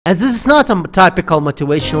As this is not a typical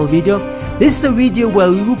motivational video, this is a video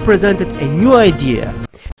where we presented a new idea.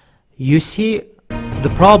 You see,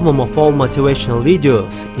 the problem of all motivational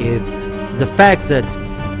videos is the fact that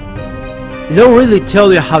they don't really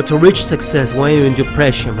tell you how to reach success when you're in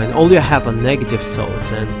depression, when all you have are negative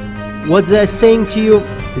thoughts, and what they're saying to you,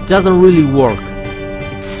 it doesn't really work.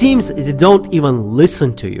 It seems they don't even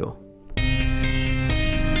listen to you.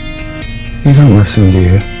 You don't listen, do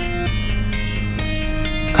you?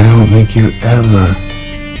 I don't think you ever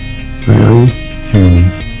really hear me.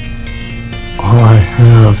 All I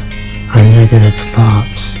have are negative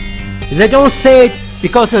thoughts. They don't say it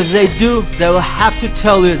because if they do, they will have to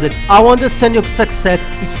tell you that our understanding of success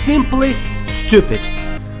is simply stupid.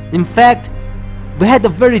 In fact, we had a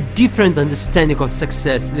very different understanding of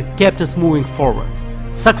success that kept us moving forward.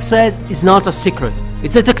 Success is not a secret,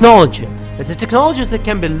 it's a technology. It's a technology that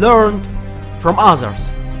can be learned from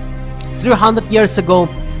others. 300 years ago,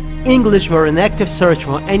 English were in active search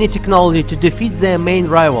for any technology to defeat their main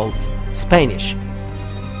rivals, Spanish.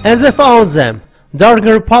 And they found them.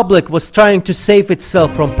 Dargin Republic was trying to save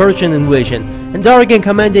itself from Persian invasion, and Dargin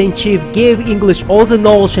Commander-in-Chief gave English all the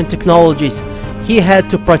knowledge and technologies he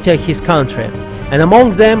had to protect his country. And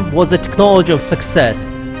among them was the technology of success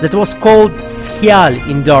that was called Shyal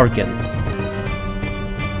in Dargin.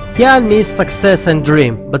 Shyal means success and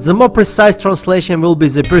dream, but the more precise translation will be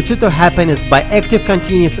the pursuit of happiness by active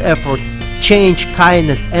continuous effort, change,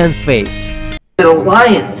 kindness and faith. A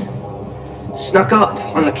lion snuck up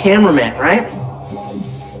on the cameraman, right?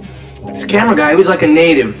 This camera guy, he was like a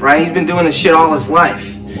native, right? He's been doing this shit all his life.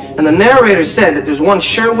 And the narrator said that there's one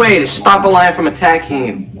sure way to stop a lion from attacking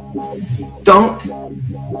you. Don't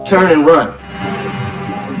turn and run.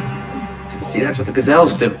 See, that's what the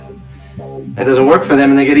gazelles do. That doesn't work for them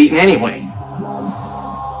and they get eaten anyway.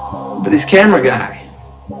 But this camera guy,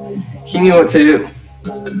 he knew what to do.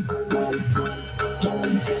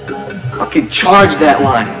 Fucking charged that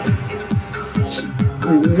lion. Just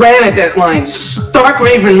ran at that lion, just stark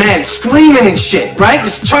raving mad, screaming and shit, right?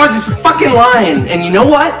 Just charged this fucking lion. And you know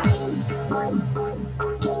what?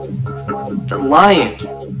 The lion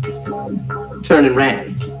turned and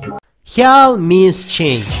ran. Shyal means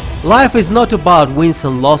change. Life is not about wins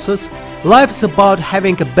and losses. Life is about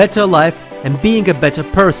having a better life and being a better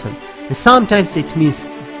person. And sometimes it means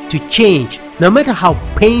to change, no matter how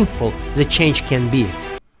painful the change can be.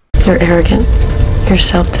 You're arrogant. You're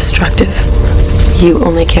self-destructive. You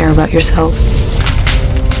only care about yourself.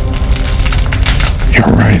 You're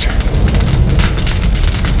right.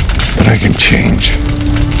 But I can change.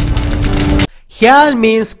 Shyal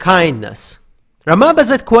means kindness. Remember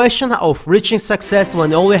that question of reaching success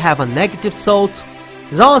when you only have a negative thoughts?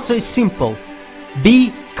 The answer is simple.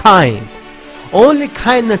 Be kind. Only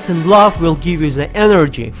kindness and love will give you the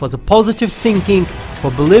energy for the positive thinking,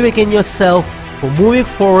 for believing in yourself, for moving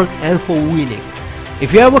forward and for winning.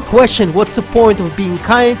 If you ever question what's the point of being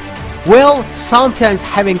kind, well, sometimes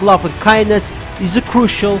having love and kindness is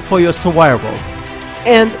crucial for your survival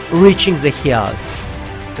and reaching the Shyal.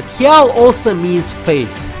 But Shyal also means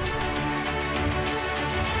faith.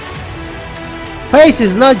 Faith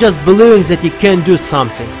is not just believing that you can do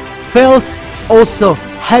something. Faith also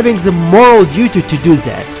having the moral duty to do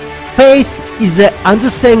that. Faith is the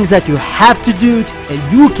understanding that you have to do it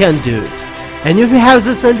and you can do it. And if you have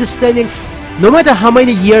this understanding, no matter how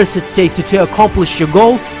many years it takes to accomplish your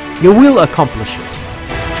goal, you will accomplish it.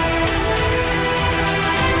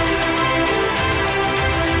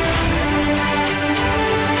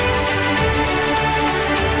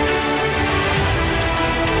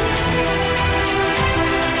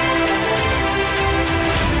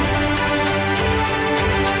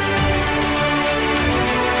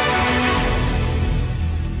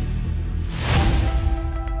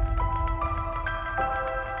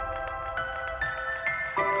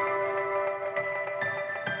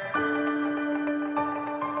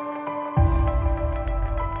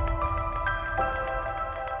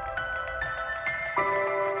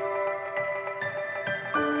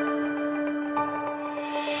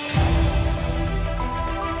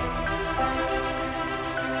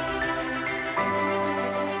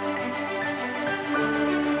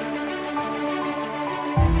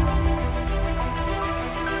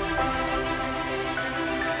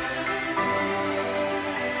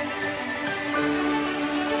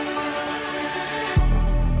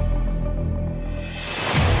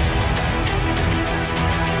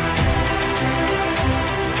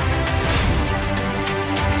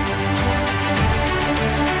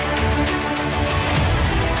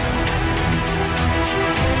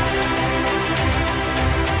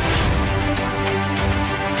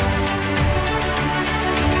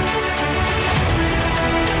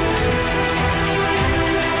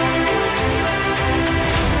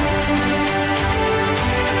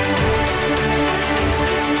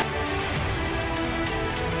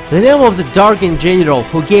 The name of the Dargan general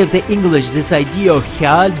who gave the English this idea of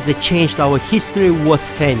Heal that changed our history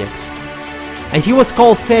was Phoenix. And he was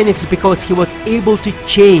called Phoenix because he was able to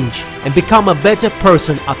change and become a better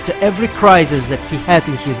person after every crisis that he had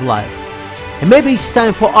in his life. And maybe it's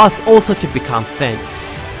time for us also to become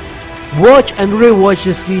Phoenix. Watch and rewatch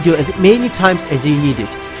this video as many times as you need it.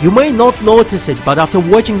 You may not notice it, but after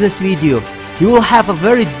watching this video, you will have a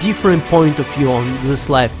very different point of view on this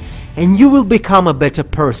life, and you will become a better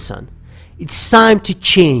person. It's time to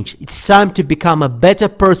change. It's time to become a better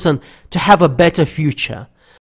person, to have a better future.